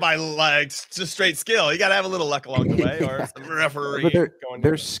win that by just straight skill. You got to have a little luck along the way or some referee. But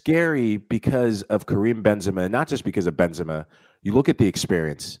they're scary because of Karim Benzema, not just because of Benzema. You look at the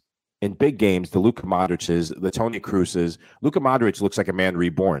experience. In big games, the Luka Modric's, the Toni Kroos's. Luka Modric looks like a man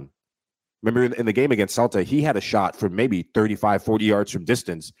reborn. Remember in the game against Celta, he had a shot from maybe 35, 40 yards from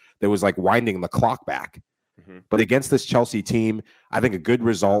distance that was like winding the clock back. But against this Chelsea team, I think a good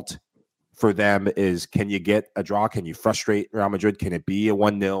result for them is, can you get a draw? Can you frustrate Real Madrid? Can it be a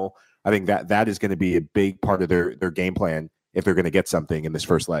 1-0? I think that is going to be a big part of their game plan if they're going to get something in this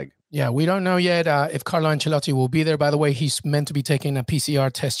first leg. Yeah, we don't know yet if Carlo Ancelotti will be there. By the way, he's meant to be taking a PCR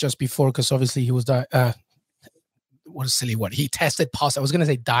test just before because obviously he was what a silly word. He tested positive. I was going to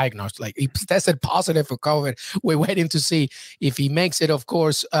say diagnosed. Like he tested positive for COVID. We're waiting to see if he makes it. Of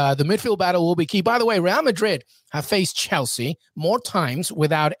course, the midfield battle will be key. By the way, Real Madrid have faced Chelsea more times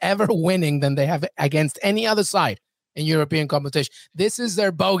without ever winning than they have against any other side in European competition. This is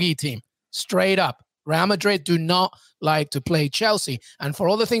their bogey team. Straight up. Real Madrid do not like to play Chelsea. And for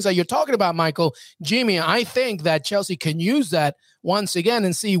all the things that you're talking about, Michael, Jimmy, I think that Chelsea can use that once again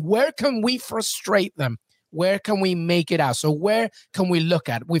and see where can we frustrate them. Where can we make it out? So where can we look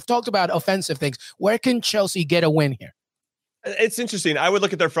at? We've talked about offensive things. Where can Chelsea get a win here? It's interesting. I would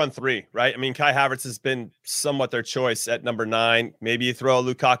look at their front three, right? I mean, Kai Havertz has been somewhat their choice at number 9. Maybe you throw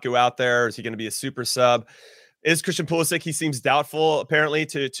Lukaku out there. Is he going to be a super sub? Is Christian Pulisic? He seems doubtful, apparently,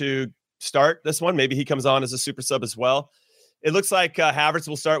 to start this one. Maybe he comes on as a super sub as well. It looks like Havertz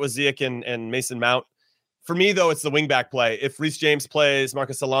will start with Ziyech and Mason Mount. For me, though, it's the wingback play. If Reece James plays,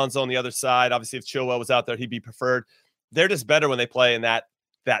 Marcus Alonso on the other side, obviously if Chilwell was out there, he'd be preferred. They're just better when they play in that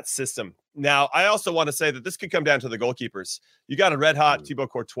system. Now, I also want to say that this could come down to the goalkeepers. You got a red-hot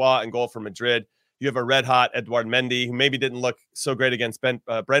Thibaut Courtois in goal for Madrid. You have a red-hot Edouard Mendy, who maybe didn't look so great against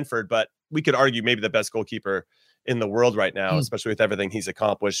Brentford, but we could argue maybe the best goalkeeper in the world right now, especially with everything he's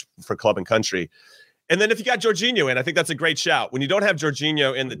accomplished for club and country. And then if you got Jorginho in, I think that's a great shout. When you don't have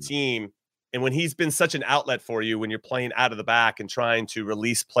Jorginho in the team, and when he's been such an outlet for you, when you're playing out of the back and trying to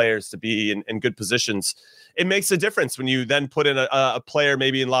release players to be in good positions, it makes a difference when you then put in a player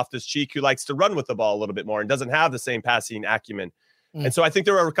maybe in Loftus-Cheek who likes to run with the ball a little bit more and doesn't have the same passing acumen. And so I think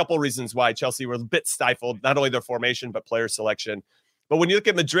there are a couple of reasons why Chelsea were a bit stifled, not only their formation, but player selection. But when you look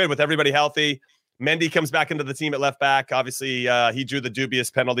at Madrid with everybody healthy, Mendy comes back into the team at left back. Obviously, he drew the dubious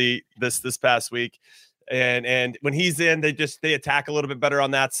penalty this past week. And when he's in, they attack a little bit better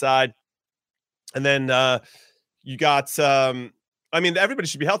on that side. And then you got, everybody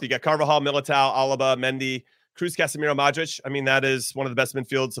should be healthy. You got Carvajal, Militao, Alaba, Mendy, Cruz, Casemiro, Modric. I mean, that is one of the best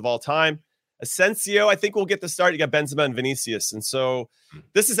midfields of all time. Asensio, I think, will get the start. You got Benzema and Vinicius. And so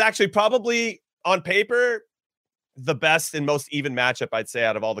this is actually probably, on paper, the best and most even matchup, I'd say,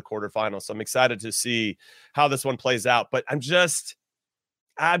 out of all the quarterfinals. So I'm excited to see how this one plays out. But I'm just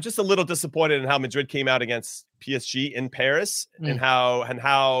a little disappointed in how Madrid came out against PSG in Paris and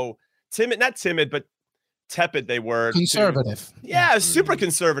how not timid, but tepid they were. Conservative. Super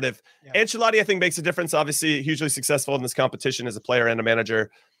conservative. Yeah. Ancelotti, I think, makes a difference. Obviously, hugely successful in this competition as a player and a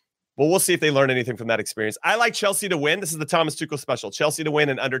manager. But we'll see if they learn anything from that experience. I like Chelsea to win. This is the Thomas Tuchel special. Chelsea to win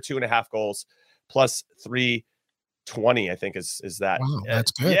in under 2.5 goals plus 320, I think is that. Wow,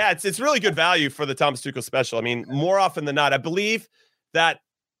 that's good. Yeah, it's really good value for the Thomas Tuchel special. I mean, more often than not, I believe that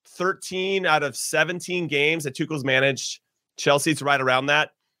 13 out of 17 games that Tuchel's managed, Chelsea's right around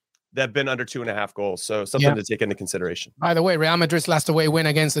that. that have been under 2.5 goals. So something to take into consideration. By the way, Real Madrid's last away win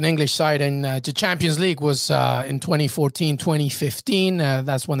against an English side in the Champions League was in 2014, 2015.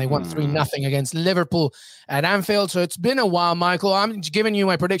 That's when they won 3-0 against Liverpool at Anfield. So it's been a while, Michael. I'm giving you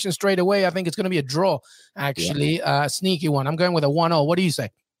my prediction straight away. I think it's going to be a draw, actually. A sneaky one. I'm going with a 1-0. What do you say?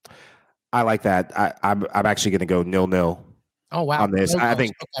 I like that. I'm actually going to go 0-0. Oh wow! On this, I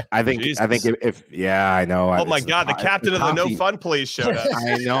think if I know. Oh my God, the captain of the No Fun Police showed up.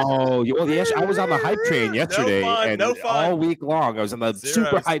 I know. Well, yes, I was on the hype train yesterday, no fun. All week long I was on the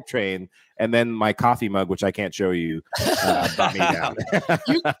super hype train, and then my coffee mug, which I can't show you, brought me down.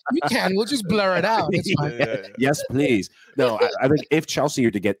 you can. We'll just blur it out. It's fine. Yes, please. No, I think if Chelsea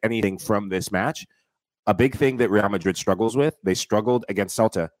are to get anything from this match, a big thing that Real Madrid struggles with, they struggled against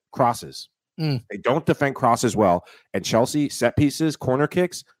Celta, crosses. They don't defend crosses well. And Chelsea, set pieces, corner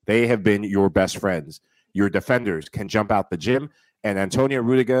kicks, they have been your best friends. Your defenders can jump out the gym. And Antonio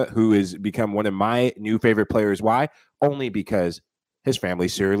Rudiger, who has become one of my new favorite players. Why? Only because his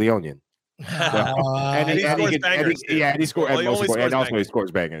family's Sierra Leonean. He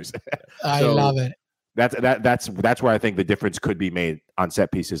scores bangers. I love it. That's where I think the difference could be made on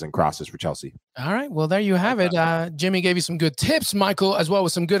set pieces and crosses for Chelsea. All right. Well, there you have it. Jimmy gave you some good tips, Michael, as well,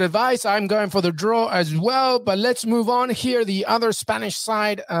 with some good advice. I'm going for the draw as well, but let's move on here. The other Spanish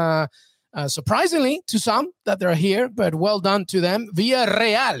side, surprisingly to some that they're here, but well done to them.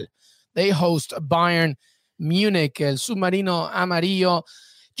 Villarreal, they host Bayern Munich, El Submarino Amarillo.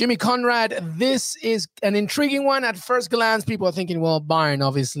 Jimmy Conrad, this is an intriguing one. At first glance, people are thinking, well, Bayern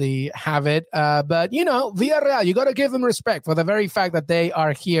obviously have it. But, Villarreal, you got to give them respect for the very fact that they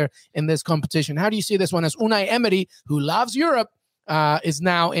are here in this competition. How do you see this one as Unai Emery, who loves Europe, is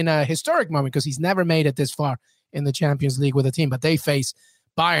now in a historic moment because he's never made it this far in the Champions League with a team. But they face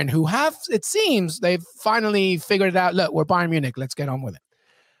Bayern, who have, it seems, they've finally figured it out. Look, we're Bayern Munich. Let's get on with it.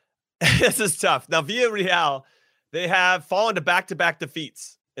 This is tough. Now, Villarreal, they have fallen to back-to-back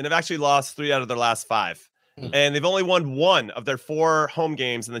defeats. And have actually lost 3 out of their last 5. And they've only won 1 of their 4 home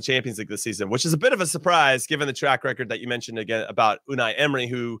games in the Champions League this season, which is a bit of a surprise given the track record that you mentioned again about Unai Emery,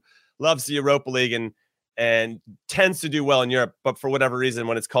 who loves the Europa League and tends to do well in Europe. But for whatever reason,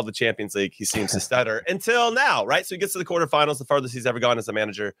 when it's called the Champions League, he seems to stutter until now, right? So he gets to the quarterfinals, the farthest he's ever gone as a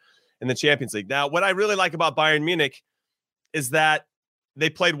manager in the Champions League. Now, what I really like about Bayern Munich is that they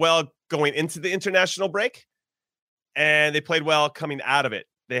played well going into the international break, and they played well coming out of it.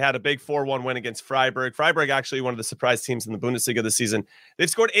 They had a big 4-1 win against Freiburg. Freiburg, actually one of the surprise teams in the Bundesliga this season. They've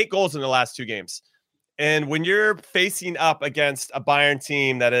scored 8 goals in the last 2 games. And when you're facing up against a Bayern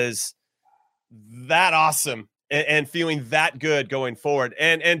team that is that awesome and feeling that good going forward,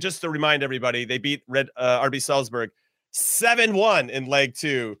 and just to remind everybody, they beat RB Salzburg 7-1 in leg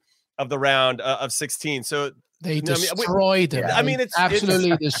 2 of the round of 16. So they destroyed them. I mean, it's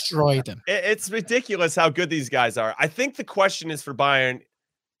absolutely destroyed them. It's ridiculous how good these guys are. I think the question is for Bayern,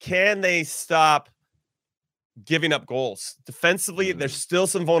 can they stop giving up goals? Defensively, there's still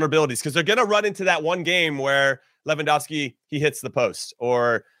some vulnerabilities because they're going to run into that one game where Lewandowski, he hits the post,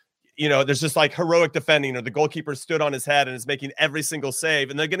 or, there's just like heroic defending, or the goalkeeper stood on his head and is making every single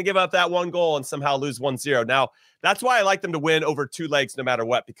save, and they're going to give up that one goal and somehow lose 1-0. Now, that's why I like them to win over 2 legs no matter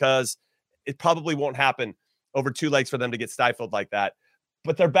what, because it probably won't happen over 2 legs for them to get stifled like that.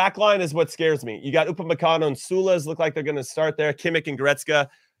 But their back line is what scares me. You got Upamecano and Sulas look like they're going to start there. Kimmich and Goretzka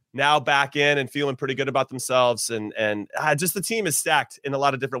now back in and feeling pretty good about themselves. And just the team is stacked in a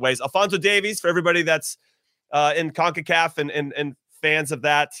lot of different ways. Alphonso Davies, for everybody that's in CONCACAF and fans of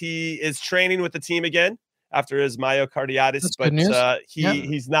that, he is training with the team again after his myocarditis, but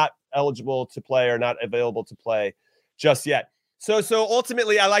he's not eligible to play or not available to play just yet. So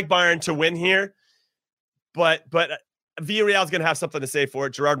ultimately, I like Bayern to win here, but Villarreal is going to have something to say for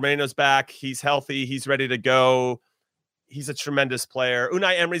it. Gerard Moreno's back. He's healthy. He's ready to go. He's a tremendous player.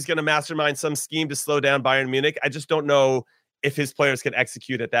 Unai Emery's going to mastermind some scheme to slow down Bayern Munich. I just don't know if his players can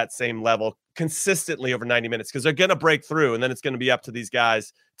execute at that same level consistently over 90 minutes, because they're going to break through, and then it's going to be up to these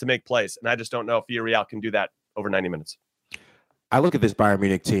guys to make plays. And I just don't know if Villarreal can do that over 90 minutes. I look at this Bayern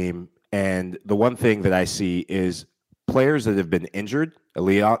Munich team, and the one thing that I see is players that have been injured,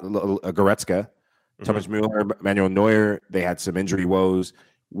 Goretzka, Thomas Müller, Manuel Neuer, they had some injury woes.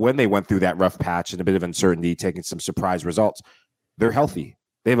 When they went through that rough patch and a bit of uncertainty, taking some surprise results, they're healthy.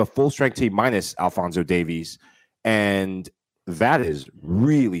 They have a full-strength team minus Alphonso Davies, and that is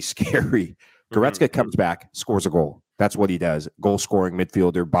really scary. Goretzka comes back, scores a goal. That's what he does. Goal-scoring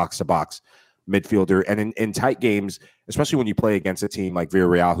midfielder, box-to-box midfielder. And in tight games, especially when you play against a team like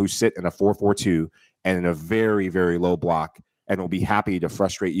Villarreal, who sit in a 4-4-2 and in a very, very low block, and will be happy to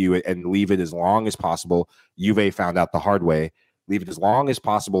frustrate you and leave it as long as possible. Juve found out the hard way. leave it as long as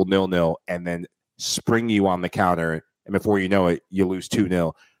possible 0-0, and then spring you on the counter. And before you know it, you lose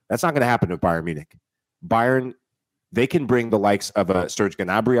 2-0. That's not going to happen with Bayern Munich. Bayern, they can bring the likes of a Serge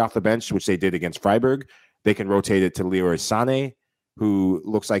Gnabry off the bench, which they did against Freiburg. They can rotate it to Leroy Sané, who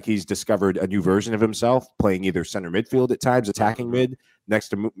looks like he's discovered a new version of himself, playing either center midfield at times, attacking mid next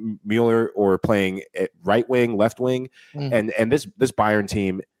to Mueller, or playing at right wing, left wing. And this Bayern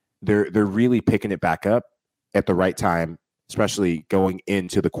team, they're really picking it back up at the right time, especially going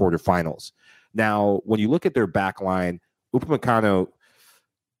into the quarterfinals. Now, when you look at their back line, Upamecano,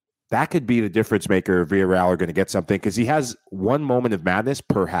 that could be the difference maker if Villarreal are going to get something, because he has one moment of madness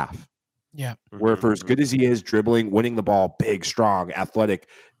per half. Yeah. Where for as good as he is, dribbling, winning the ball, big, strong, athletic,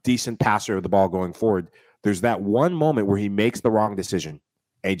 decent passer of the ball going forward, there's that one moment where he makes the wrong decision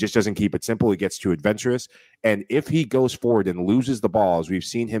and he just doesn't keep it simple. He gets too adventurous. And if he goes forward and loses the ball, as we've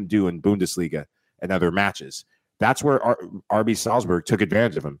seen him do in Bundesliga and other matches, that's where RB Salzburg took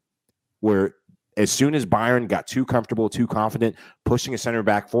advantage of him, where as soon as Bayern got too comfortable, too confident, pushing a center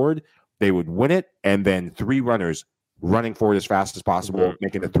back forward, they would win it, and then three runners running forward as fast as possible,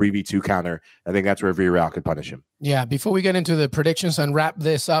 making a 3v2 counter. I think that's where Villarreal could punish him. Yeah, before we get into the predictions and wrap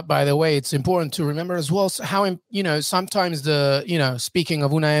this up, by the way, it's important to remember as well how, sometimes speaking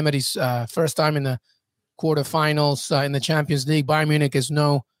of Unai Emery's first time in the quarterfinals in the Champions League, Bayern Munich is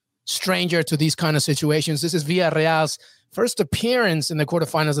no stranger to these kind of situations. This is Villarreal's first appearance in the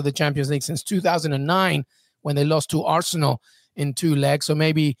quarterfinals of the Champions League since 2009, when they lost to Arsenal in 2 legs. So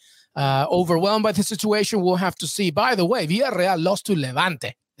maybe overwhelmed by the situation, we'll have to see. By the way, Villarreal lost to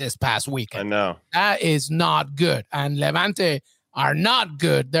Levante this past weekend. I know. That is not good. And Levante are not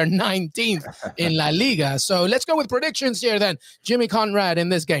good. They're 19th in La Liga. So let's go with predictions here then. Jimmy Conrad in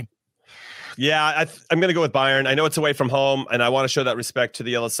this game. Yeah, I'm going to go with Bayern. I know it's away from home, and I want to show that respect to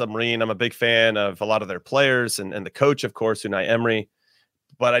the Yellow Submarine. I'm a big fan of a lot of their players and the coach, of course, Unai Emery.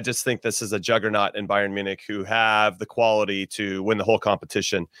 But I just think this is a juggernaut in Bayern Munich who have the quality to win the whole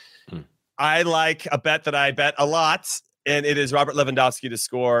competition. I like a bet that I bet a lot, and it is Robert Lewandowski to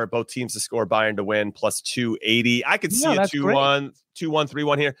score, both teams to score, Bayern to win, plus 280. I could see a 2-1,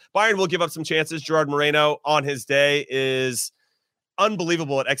 3-1 here. Bayern will give up some chances. Gerard Moreno on his day is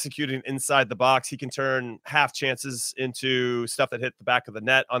unbelievable at executing inside the box. He can turn half chances into stuff that hit the back of the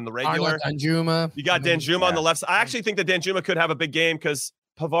net on the regular. Danjuma. You got Danjuma on the left side. I actually think that Danjuma could have a big game because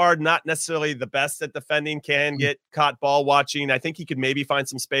Pavard, not necessarily the best at defending, can get caught ball watching. I think he could maybe find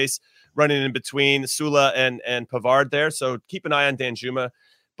some space running in between Sula and Pavard there. So keep an eye on Danjuma.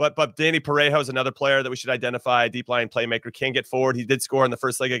 But Danny Parejo is another player that we should identify. Deep line playmaker, can get forward. He did score in the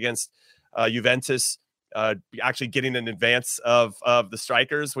first leg against Juventus, actually getting in advance of the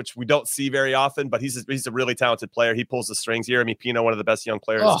strikers, which we don't see very often. But he's a really talented player. He pulls the strings. Jeremy Pino, one of the best young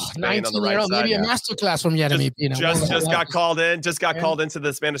players in Spain on the right side. Maybe a masterclass from Jeremy Pino. Just got called in. Just got called into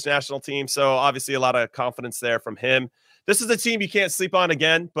the Spanish national team. So obviously a lot of confidence there from him. This is a team you can't sleep on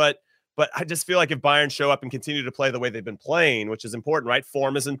again, but I just feel like if Bayern show up and continue to play the way they've been playing, which is important, right?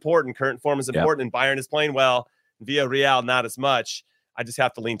 Form is important. Current form is important. And Bayern is playing well. Villarreal, not as much. I just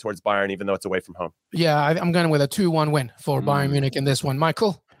have to lean towards Bayern, even though it's away from home. Yeah, I'm going with a 2-1 win for Bayern Munich in this one.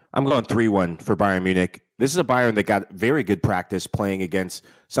 Michael? I'm going 3-1 for Bayern Munich. This is a Bayern that got very good practice playing against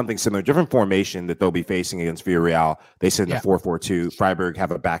something similar, different formation that they'll be facing against Villarreal. They sit in the 4-4-2. Freiburg have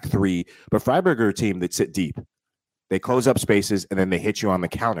a back three. But Freiburg are a team that sit deep. They close up spaces, and then they hit you on the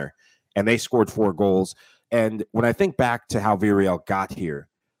counter. And they scored 4 goals. And when I think back to how Villarreal got here,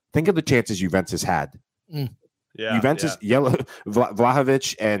 think of the chances Juventus had. Juventus,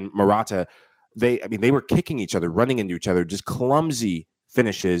 Vlahovic and Morata, they were kicking each other, running into each other, just clumsy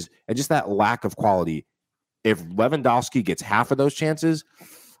finishes, and just that lack of quality. If Lewandowski gets half of those chances,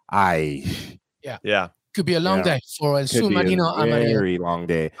 could be a long day for El Submarino Amarillo. Very long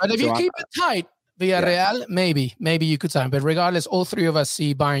day. But if you keep it tight, Villarreal, maybe you could sign. But regardless, all three of us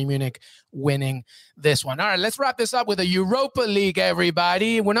see Bayern Munich winning this one. All right, let's wrap this up with a Europa League,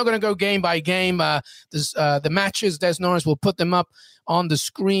 everybody. We're not going to go game by game. The matches, Des Norris will put them up on the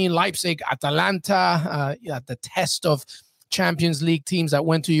screen. Leipzig, Atalanta, the test of Champions League teams that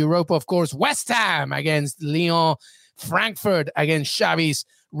went to Europa. Of course, West Ham against Lyon, Frankfurt against Xavi's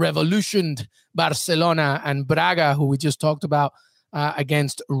revolutioned Barcelona, and Braga, who we just talked about,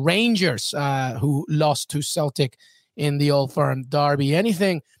 against Rangers, who lost to Celtic in the Old Firm derby.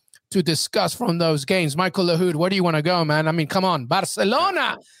 Anything to discuss from those games? Michael Lahoud, where do you want to go, man? I mean, come on,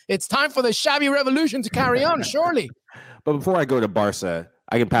 Barcelona. It's time for the Xavi revolution to carry on, surely. But before I go to Barca,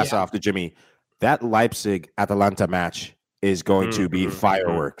 I can pass it off to Jimmy. That Leipzig-Atalanta match, is going to be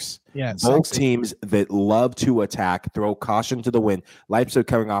fireworks. Yeah, both sexy. teams that love to attack, throw caution to the wind. Leipzig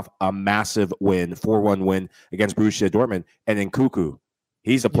coming off a massive win, 4-1 win against Borussia Dortmund, and then Cuckoo.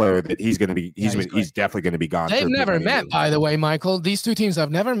 He's a player that he's going to be. He's definitely going to be gone. They've never met, by the way, Michael. These two teams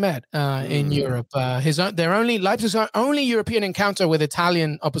have never met in Europe. Leipzig's only European encounter with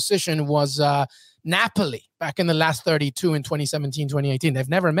Italian opposition was Napoli back in the last 32 in 2017, 2018. They've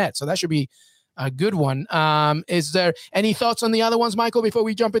never met, so that should be a good one. Is there any thoughts on the other ones, Michael, before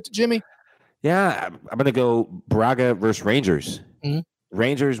we jump into Jimmy? Yeah, I'm going to go Braga versus Rangers.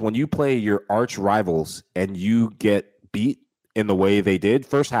 Rangers, when you play your arch rivals and you get beat in the way they did,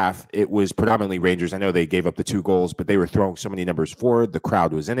 first half, it was predominantly Rangers. I know they gave up the 2 goals, but they were throwing so many numbers forward. The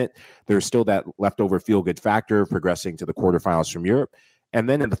crowd was in it. There's still that leftover feel-good factor progressing to the quarterfinals from Europe. And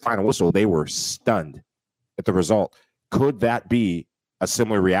then in the final whistle, they were stunned at the result. Could that be a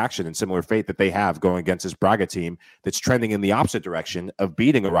similar reaction and similar fate that they have going against this Braga team that's trending in the opposite direction of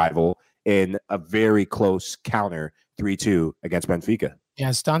beating a rival in a very close counter 3-2 against Benfica? Yeah,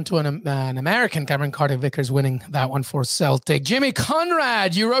 it's down to an American, Cameron Carter-Vickers, winning that one for Celtic. Jimmy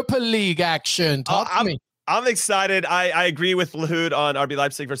Conrad, Europa League action. Talk to me. I'm excited. I agree with Lahoud on RB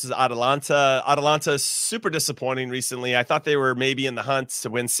Leipzig versus Atalanta. Atalanta is super disappointing recently. I thought they were maybe in the hunt to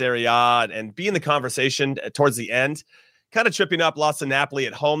win Serie A and be in the conversation towards the end. Kind of tripping up, lost to Napoli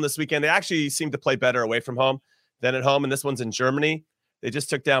at home this weekend. They actually seem to play better away from home than at home, and this one's in Germany. They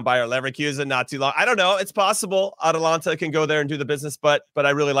just took down Bayer Leverkusen not too long. I don't know. It's possible Atalanta can go there and do the business, but I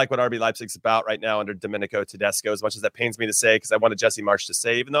really like what RB Leipzig's about right now under Domenico Tedesco, as much as that pains me to say, because I wanted Jesse Marsch to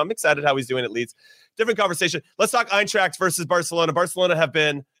say, even though I'm excited how he's doing at Leeds. Different conversation. Let's talk Eintracht versus Barcelona. Barcelona have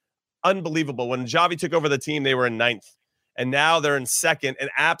been unbelievable. When Xavi took over the team, they were in 9th, and now they're in 2nd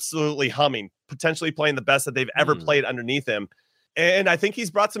and absolutely humming, potentially playing the best that they've ever played underneath him. And I think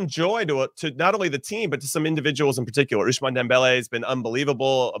he's brought some joy to not only the team, but to some individuals in particular. Ousmane Dembele has been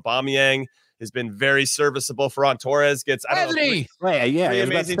unbelievable. Aubameyang has been very serviceable. Ferran Torres gets, Pedri. three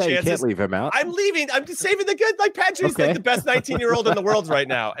amazing chances. You can't leave him out. I'm leaving. I'm just saving the good. Like Pedri's like the best 19-year-old in the world right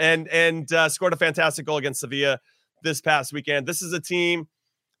now. And scored a fantastic goal against Sevilla this past weekend. This is a team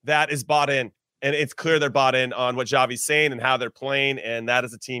that is bought in. And it's clear they're bought in on what Xavi's saying and how they're playing. And that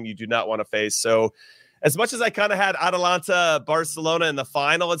is a team you do not want to face. So as much as I kind of had Atalanta, Barcelona in the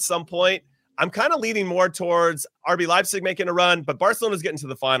final at some point, I'm kind of leaning more towards RB Leipzig making a run, but Barcelona's getting to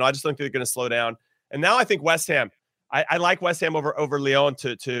the final. I just think they're going to slow down. And now I think West Ham. I like West Ham over Lyon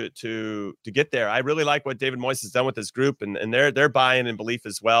to get there. I really like what David Moyes has done with this group, and they're buying in belief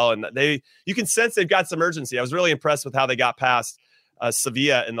as well. And you can sense they've got some urgency. I was really impressed with how they got past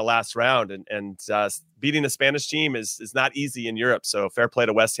Sevilla in the last round, and beating a Spanish team is not easy in Europe. So fair play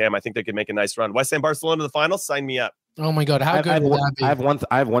to West Ham. I think they could make a nice run. West Ham, Barcelona to the final. Sign me up. Oh my God, how good would that be?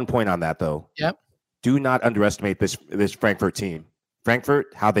 I have one point on that though. Yep. Do not underestimate this Frankfurt team. Frankfurt,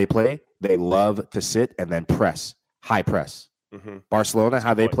 how they play, they love to sit and then press, high press. Barcelona,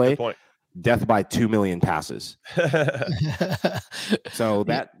 how they play, death by 2 million passes. So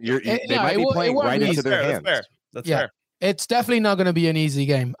that they might be playing right into their hands. That's fair. It's definitely not going to be an easy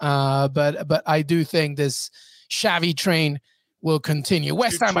game, but I do think this Xavi train will continue.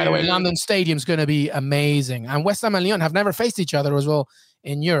 West Ham, by the way, London Stadium's going to be amazing. And West Ham and Lyon have never faced each other as well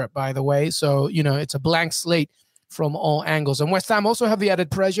in Europe, by the way. So, it's a blank slate from all angles. And West Ham also have the added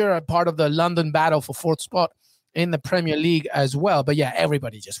pressure, part of the London battle for 4th spot in the Premier League as well. But yeah,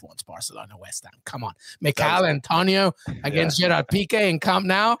 everybody just wants Barcelona, West Ham. Come on. Mikel Antonio against Gerard Piqué in Camp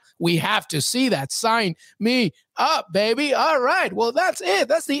Nou. We have to see that. Sign me up, baby. All right. Well, that's it.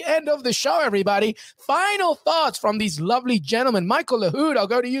 That's the end of the show, everybody. Final thoughts from these lovely gentlemen. Michael Lahoud, I'll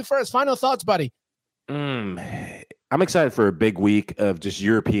go to you first. Final thoughts, buddy. I'm excited for a big week of just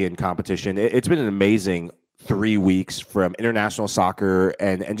European competition. It's been an amazing 3 weeks from international soccer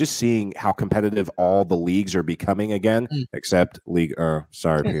and just seeing how competitive all the leagues are becoming again, except league.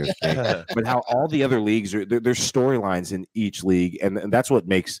 Sorry, PSG. But how all the other leagues are. There's storylines in each league, and that's what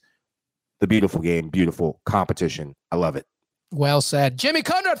makes the beautiful game, beautiful competition. I love it. Well said, Jimmy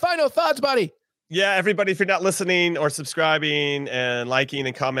Conrad. Final thoughts, buddy. Yeah, everybody, if you're not listening or subscribing and liking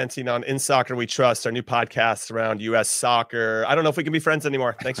and commenting on In Soccer We Trust, our new podcast around U.S. soccer, I don't know if we can be friends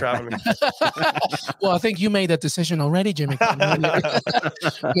anymore. Thanks for having me. Well, I think you made that decision already, Jimmy.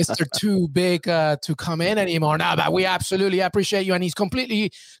 Mr. Too Big to come in anymore. Now, but we absolutely appreciate you, and he's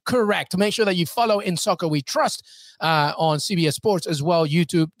completely correct. Make sure that you follow In Soccer We Trust on CBS Sports as well,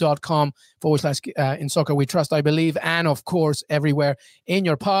 youtube.com/In Soccer We Trust, I believe, and of course, everywhere in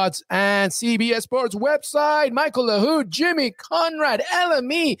your pods and CBS CBS Sports website. Michael LaHood, Jimmy Conrad,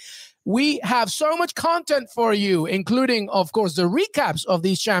 LME. We have so much content for you, including, of course, the recaps of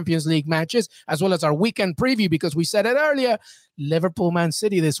these Champions League matches, as well as our weekend preview, because we said it earlier, Liverpool-Man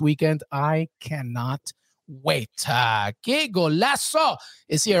City this weekend. I cannot wait. Que Golazo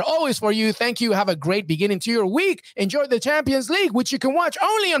is here always for you. Thank you. Have a great beginning to your week. Enjoy the Champions League, which you can watch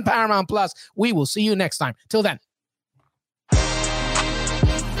only on Paramount Plus. We will see you next time. Till then.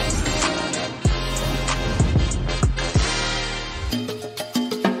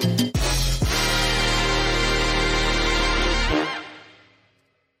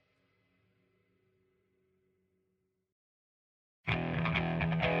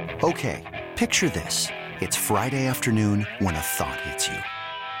 Okay, picture this. It's Friday afternoon when a thought hits you.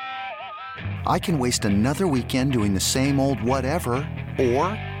 I can waste another weekend doing the same old whatever, or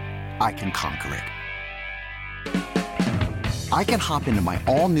I can conquer it. I can hop into my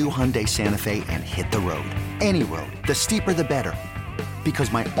all-new Hyundai Santa Fe and hit the road. Any road. The steeper, the better.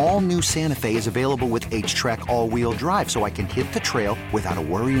 Because my all-new Santa Fe is available with H-Track all-wheel drive, so I can hit the trail without a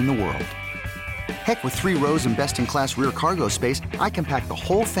worry in the world. Heck, with 3 rows and best-in-class rear cargo space, I can pack the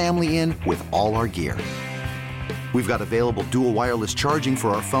whole family in with all our gear. We've got available dual wireless charging for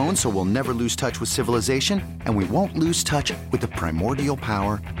our phones, so we'll never lose touch with civilization, and we won't lose touch with the primordial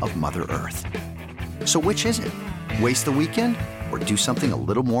power of Mother Earth. So which is it? Waste the weekend or do something a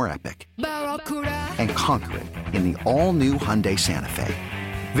little more epic? And conquer it in the all-new Hyundai Santa Fe.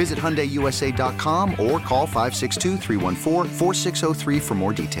 Visit HyundaiUSA.com or call 562-314-4603 for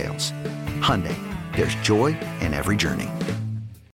more details. Hyundai, there's joy in every journey.